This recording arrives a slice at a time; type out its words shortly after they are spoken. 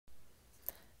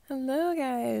Hello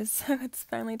guys! It's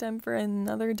finally time for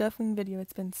another Deathwing video.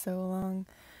 It's been so long.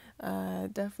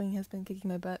 Deathwing has been kicking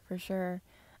my butt for sure.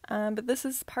 But this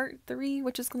is part 3,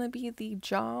 which is going to be the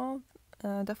jaw.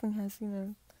 Deathwing has,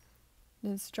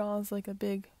 his jaw is like a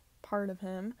big part of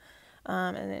him.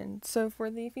 And then, so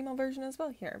for the female version as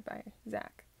well here by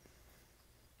Zach.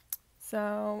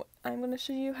 So, I'm going to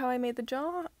show you how I made the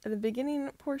jaw. The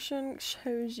beginning portion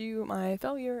shows you my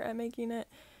failure at making it.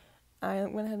 I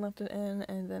went ahead and left it in,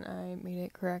 and then I made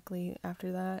it correctly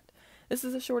after that. This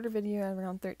is a shorter video at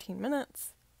around 13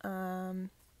 minutes. But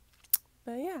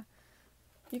yeah.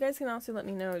 You guys can also let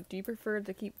me know, do you prefer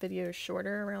to keep videos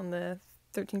shorter around the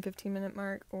 13-15 minute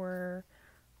mark or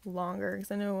longer?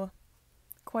 Because I know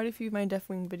quite a few of my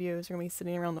Deathwing videos are going to be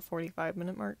sitting around the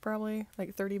 45-minute mark probably.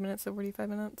 Like 30 minutes to 45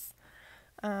 minutes.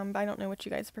 But I don't know what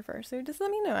you guys prefer, so just let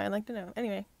me know. I'd like to know.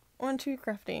 Anyway, on to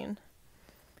crafting.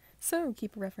 So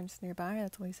keep a reference nearby,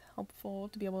 that's always helpful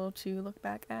to be able to look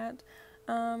back at.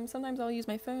 Sometimes I'll use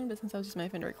my phone, but since I was using my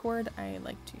phone to record, I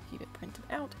like to keep it printed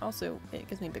out. Also, it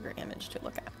gives me a bigger image to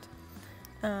look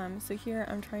at. So here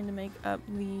I'm trying to make up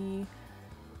the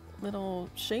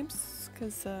little shapes,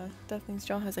 because Deathwing's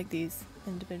jaw has like these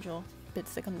individual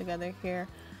bits that come together here.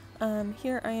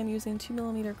 Here I am using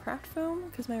 2mm craft foam,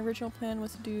 because my original plan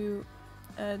was to do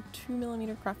a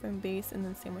 2mm craft foam base and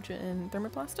then sandwich it in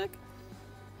thermoplastic.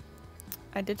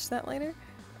 I ditched that later,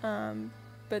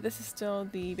 but this is still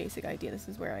the basic idea. This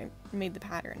is where I made the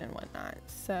pattern and whatnot.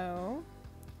 So,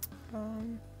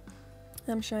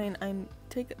 I'm showing, I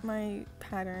take my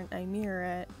pattern, I mirror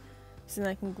it, so then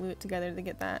I can glue it together to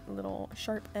get that little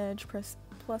sharp edge, plus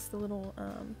the little,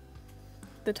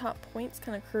 the top points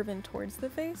kind of curve in towards the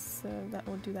face, so that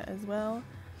will do that as well.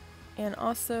 And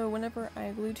also, whenever I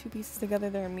glue two pieces together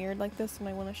that are mirrored like this, when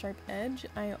I want a sharp edge,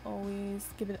 I always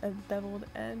give it a beveled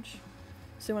edge.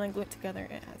 So when I glue it together,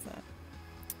 it has that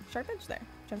sharp edge there,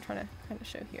 which I'm trying to kind of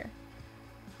show here.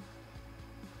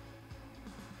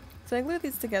 So I glued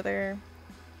these together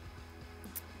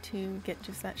to get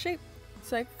just that shape.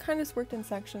 So I kind of just worked in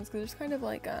sections, because there's kind of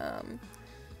like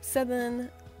 7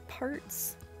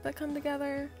 parts that come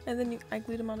together, and then I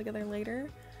glued them all together later.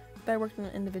 But I worked on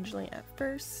them individually at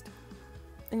first.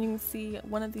 And you can see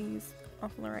one of these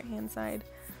off on the right hand side.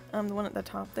 The one at the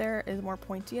top there is more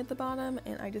pointy at the bottom,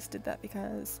 and I just did that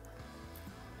because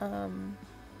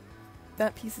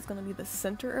that piece is going to be the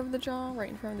center of the jaw, right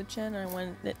in front of the chin, and I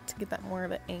wanted it to get that more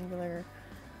of an angular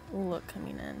look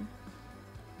coming in.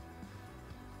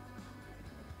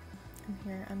 And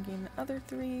here I'm getting the other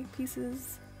 3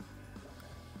 pieces,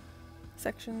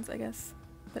 sections I guess,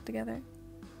 put together.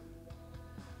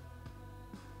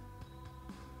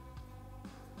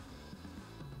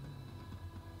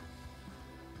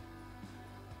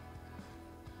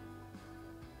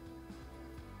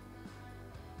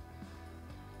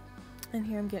 And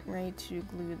here I'm getting ready to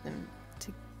glue them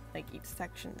to like each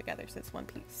section together, so it's one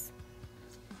piece.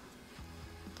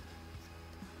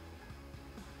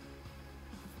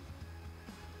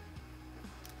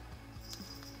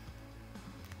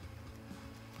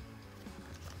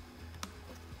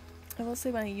 I will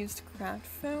say when I used craft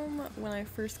foam, when I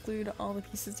first glued all the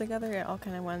pieces together, it all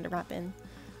kind of wanted to wrap in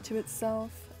to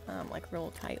itself, like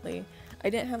real tightly. I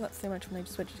didn't have that so much when I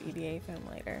switched to EVA foam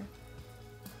later.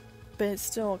 But it's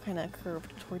still kind of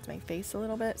curved towards my face a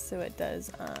little bit, so it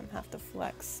does have to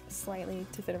flex slightly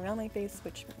to fit around my face,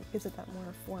 which gives it that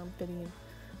more form-fitting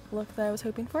look that I was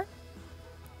hoping for.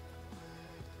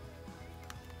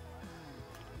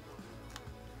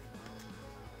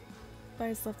 But I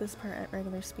just left this part at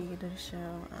regular speed to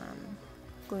show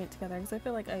gluing it together, because I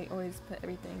feel like I always put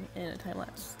everything in a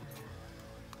time-lapse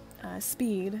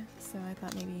speed, so I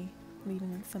thought maybe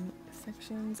leaving some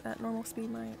sections at normal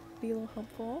speed might be a little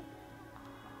helpful.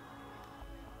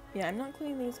 Yeah, I'm not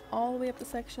gluing these all the way up the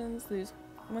sections.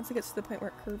 Once it gets to the point where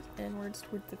it curves inwards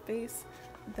towards the face,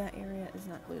 that area is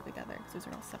not glued together, because those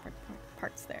are all separate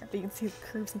parts there. But you can see it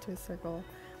curves into a circle.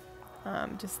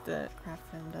 Just the craft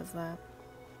foam does that.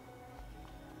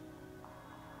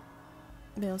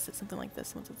 But it'll sit something like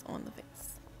this once it's on the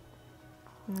face.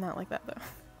 Not like that though.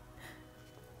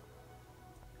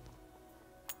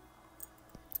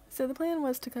 So the plan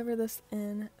was to cover this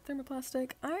in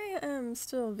thermoplastic. I am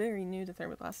still very new to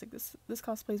thermoplastic. This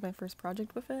cosplay is my first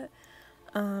project with it,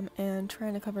 and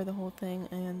trying to cover the whole thing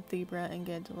in Thebra and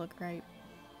get it to look right.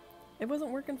 It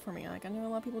wasn't working for me. Like, I know a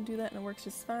lot of people do that and it works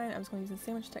just fine. I was going to use the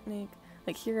sandwich technique.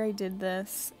 Like here I did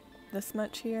this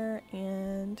much here,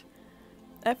 and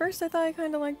at first I thought I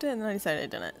kind of liked it, and then I decided I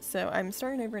didn't. So I'm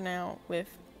starting over now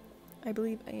with, I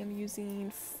believe I am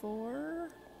using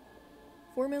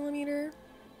 4mm.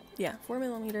 Yeah,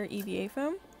 4mm EVA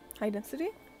foam, high density.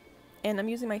 And I'm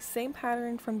using my same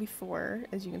pattern from before,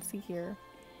 as you can see here.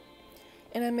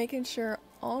 And I'm making sure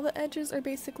all the edges are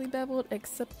basically beveled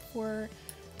except for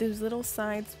those little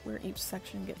sides where each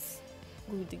section gets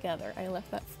glued together. I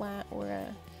left that flat or a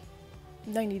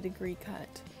 90-degree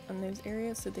cut on those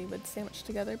areas so they would sandwich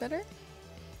together better.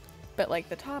 But like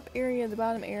the top area, the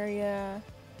bottom area,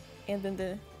 and then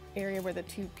the area where the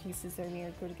two pieces that are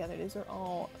mirrored go together, those are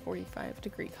all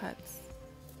 45-degree cuts.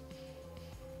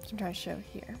 So I'm trying to show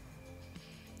here.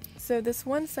 So this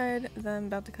one side that I'm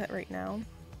about to cut right now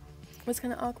was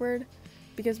kind of awkward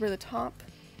because where the top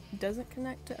doesn't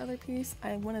connect to other piece,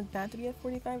 I wanted that to be a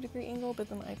 45-degree angle, but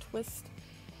then I twist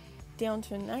down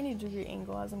to a 90-degree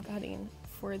angle as I'm cutting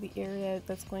for the area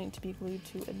that's going to be glued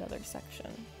to another section,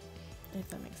 if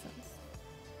that makes sense.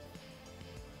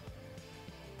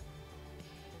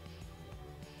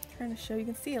 Trying to show, you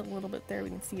can see a little bit there, we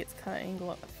can see its cut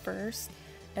angle at first,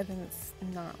 and then it's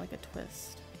not like a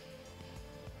twist.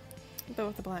 But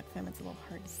with the black film it's a little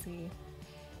hard to see.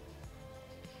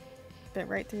 But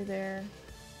right through there,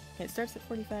 it starts at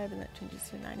 45 and that changes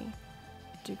to a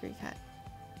 90-degree cut.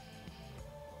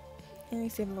 And you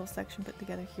see I have a little section put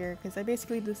together here because I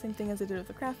basically did the same thing as I did with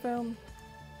the craft foam,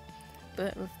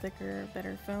 but with thicker,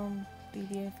 better foam,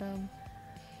 EVA foam.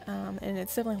 And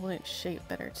it's definitely holding its shape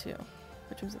better too,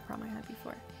 which was a problem I had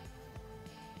before.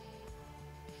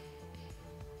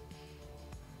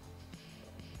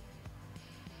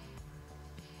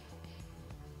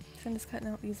 So I'm just cutting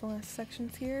out these last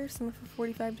sections here, some with a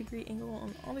 45-degree angle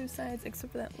on all those sides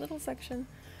except for that little section,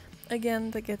 again,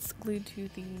 that gets glued to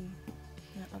the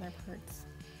other parts.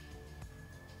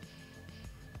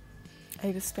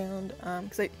 I just found,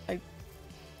 because I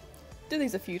did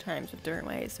these a few times with different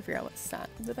ways to figure out what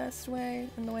sat the best way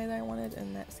and the way that I wanted,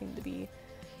 and that seemed to be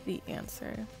the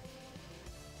answer.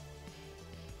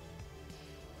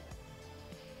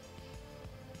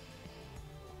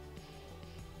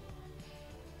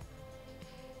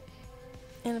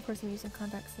 And of course I'm using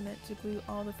contact cement to glue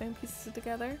all the foam pieces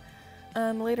together.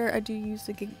 Later I do use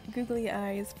the googly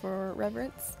eyes for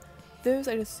reference. Those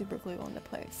I just super glue into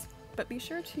place. But be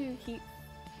sure to heat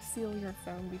seal your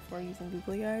foam before using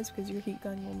googly eyes because your heat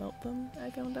gun will melt them, I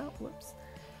found out. Whoops.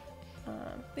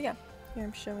 But yeah, here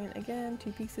I'm showing again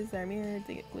two pieces that are mirrored,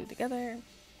 they get glued together.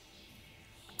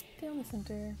 Down the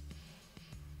center.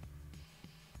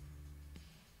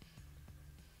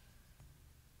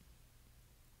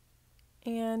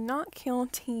 And not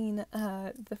counting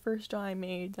the first jaw I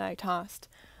made that I tossed,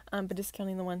 but just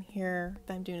counting the one here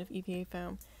that I'm doing with EVA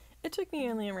foam. It took me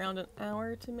only around an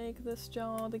hour to make this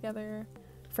jaw together,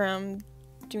 from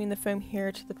doing the foam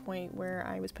here to the point where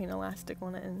I was putting elastic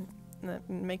on it and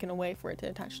making a way for it to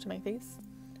attach to my face,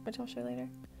 which I'll show later.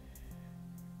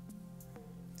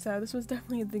 So this was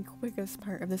definitely the quickest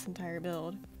part of this entire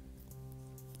build.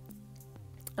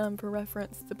 For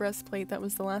reference, the breastplate, that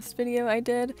was the last video I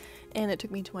did, and it took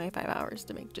me 25 hours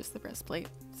to make just the breastplate.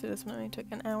 So this one only took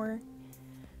an hour.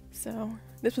 So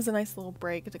this was a nice little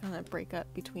break to kind of break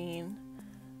up between,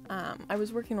 I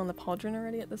was working on the pauldron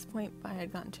already at this point, but I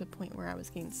had gotten to a point where I was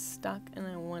getting stuck and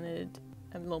I wanted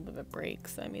a little bit of a break,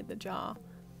 so I made the jaw.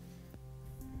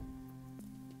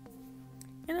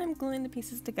 And I'm gluing the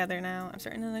pieces together now. I'm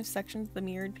starting in those sections, the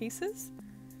mirrored pieces.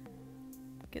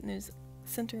 Getting those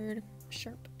centered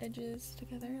sharp edges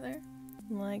together there,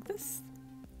 like this.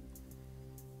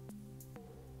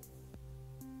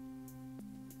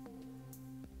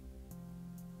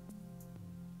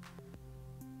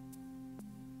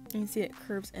 You can see it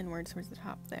curves inward towards the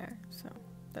top there, so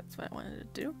that's what I wanted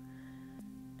to do.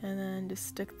 And then just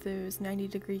stick those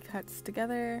 90-degree cuts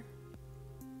together.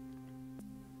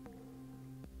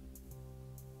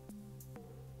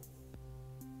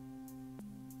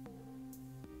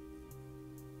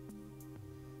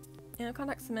 And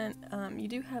contact cement, you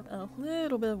do have a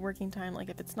little bit of working time, like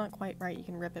if it's not quite right you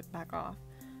can rip it back off.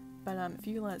 But if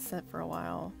you let it sit for a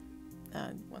while,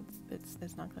 once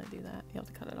it's not going to do that, you'll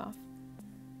have to cut it off.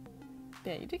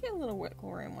 But yeah, you do get a little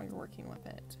wiggle room while you're working with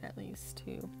it, at least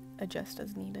to adjust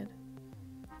as needed.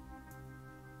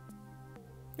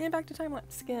 And back to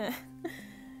time-lapse again,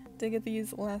 to get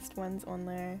these last ones on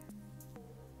there.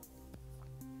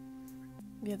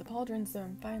 Yeah, the pauldrons though,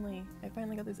 I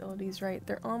finally got those LEDs right.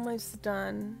 They're almost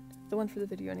done. The one for the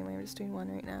video anyway, I'm just doing one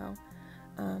right now.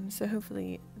 So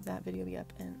hopefully that video will be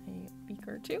up in a week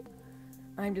or two.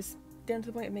 I'm just down to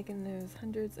the point of making those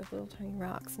hundreds of little tiny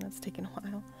rocks, and that's taken a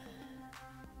while.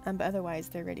 But otherwise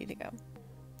they're ready to go.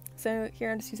 So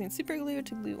here I'm just using super glue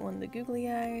to glue on the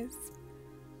googly eyes.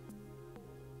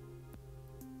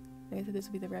 Like I said, this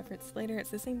will be the reference later.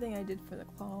 It's the same thing I did for the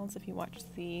claws if you watched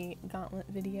the gauntlet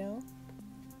video.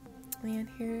 And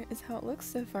here is how it looks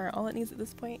so far. All it needs at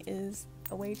this point is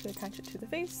a way to attach it to the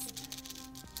face.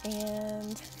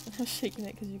 And I'm shaking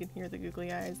it because you can hear the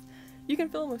googly eyes. You can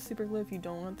fill them with super glue if you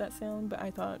don't want that sound, but I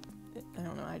thought, I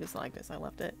don't know, I just liked it, so I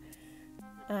left it.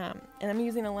 And I'm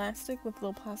using elastic with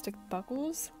little plastic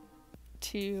buckles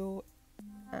to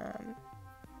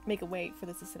make a way for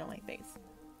this to sit on my face.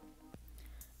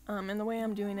 And the way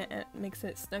I'm doing it, it makes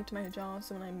it snug to my jaw,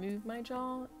 so when I move my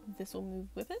jaw, this will move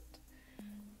with it.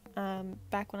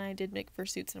 Back when I did make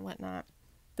fursuits and whatnot,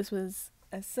 this was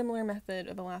a similar method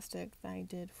of elastic that I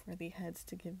did for the heads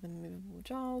to give them movable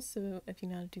jaws, so if you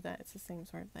know how to do that, it's the same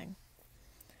sort of thing.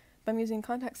 But I'm using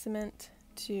contact cement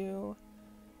to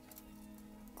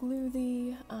glue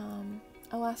the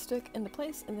elastic into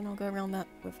place, and then I'll go around that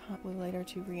with hot glue later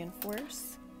to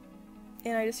reinforce.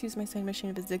 And I just use my sewing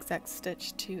machine with a zigzag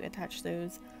stitch to attach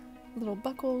those little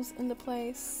buckles into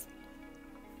place.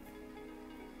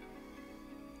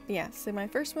 Yeah, so my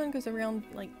first one goes around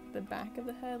like the back of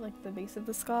the head, like the base of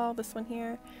the skull, this one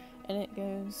here, and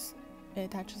it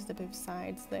attaches to both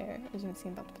sides there. As you can see,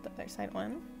 I'm about to put the other side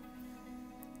on.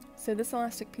 So this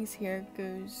elastic piece here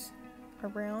goes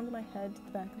around my head to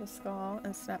the back of the skull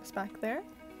and snaps back there.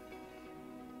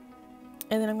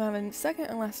 And then I'm going to have a second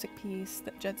elastic piece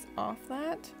that jets off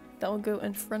that will go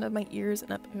in front of my ears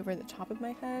and up over the top of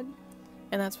my head.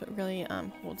 And that's what really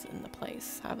holds it into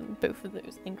place, having both of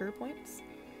those anchor points.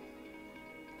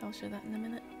 I'll show that in a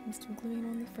minute. I'm still gluing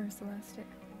on the first elastic.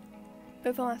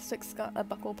 Both elastics got a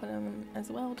buckle put on them as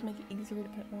well to make it easier to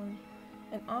put on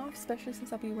and off, especially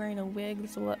since I'll be wearing a wig.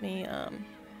 This will let me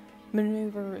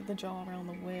maneuver the jaw around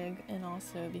the wig, and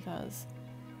also because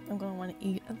I'm going to want to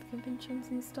eat at the conventions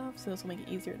and stuff, so this will make it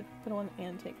easier to put on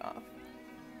and take off.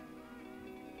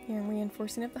 Here I'm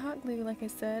reinforcing it with the hot glue, like I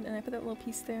said, and I put that little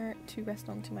piece there to rest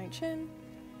onto my chin,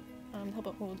 to help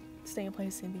it stay in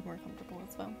place and be more comfortable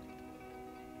as well.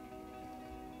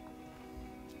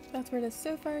 That's where it is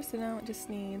so far, so now it just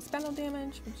needs battle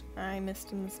damage, which I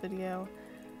missed in this video,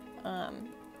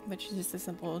 which is just a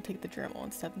simple take the Dremel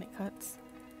and stuff and make cuts.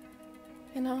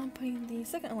 And now I'm putting the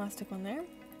second elastic on there.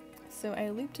 So I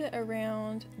looped it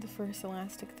around the first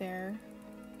elastic there,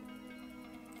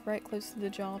 right close to the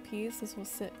jaw piece. This will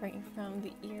sit right in front of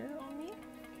the ear on me.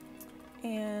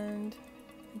 And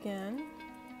again,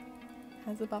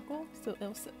 has a buckle, so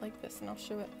it'll sit like this, and I'll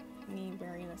show it me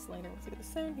wearing this later once I get this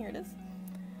sewn. Here it is.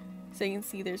 So you can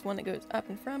see there's one that goes up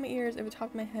in front of my ears, over the top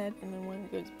of my head, and then one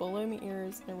that goes below my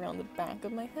ears and around the back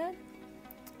of my head.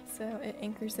 So it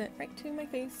anchors it right to my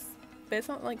face. But it's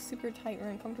not like super tight or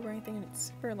uncomfortable or anything, and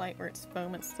it's super light where it's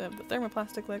foam instead of the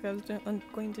thermoplastic like I was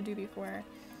going to do before.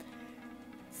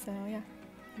 So yeah,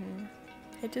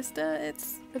 it just,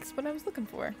 it's what I was looking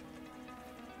for.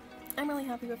 I'm really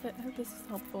happy with it. I hope this is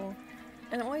helpful.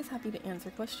 And I'm always happy to answer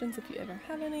questions if you ever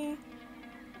have any.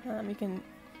 You can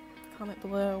comment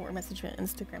below or message me on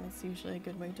Instagram. It's usually a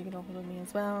good way to get a hold of me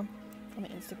as well. On my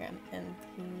Instagram in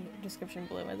the description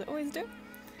below, as I always do.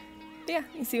 But yeah,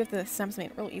 you see with the snaps made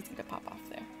it real easy to pop off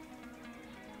there.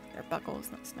 They're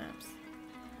buckles, not snaps.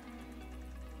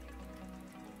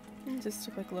 And just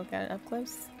a quick look at it up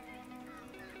close.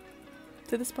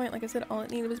 To this point, like I said, all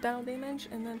it needed was battle damage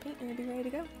and then paint, and it'd be ready to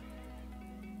go.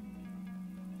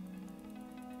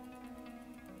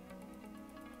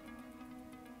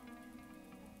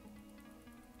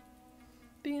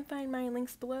 But you can find my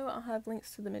links below. I'll have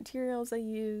links to the materials I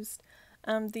used.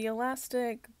 The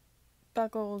elastic,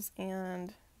 buckles,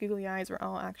 and googly eyes were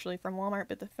all actually from Walmart,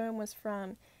 but the foam was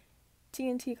from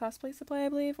TNT Cosplay Supply, I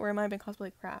believe, or it might have been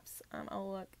Cosplay Crafts.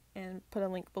 I'll look and put a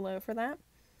link below for that.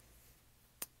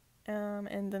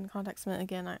 And then contact cement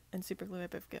again and super glue I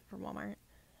both get from Walmart.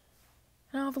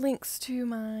 And I'll have links to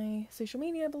my social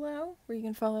media below, where you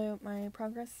can follow my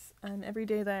progress. Every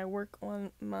day that I work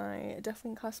on my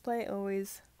Deathwing cosplay, I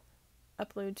always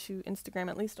upload to Instagram,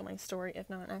 at least on my story, if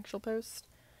not an actual post.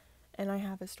 And I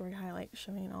have a story highlight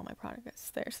showing all my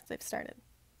progress there since I've started.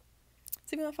 So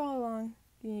if you want to follow along,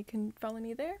 you can follow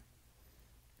me there.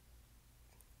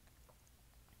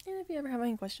 And if you ever have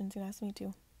any questions, you can ask me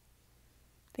too.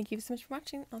 Thank you so much for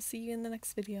watching. I'll see you in the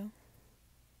next video.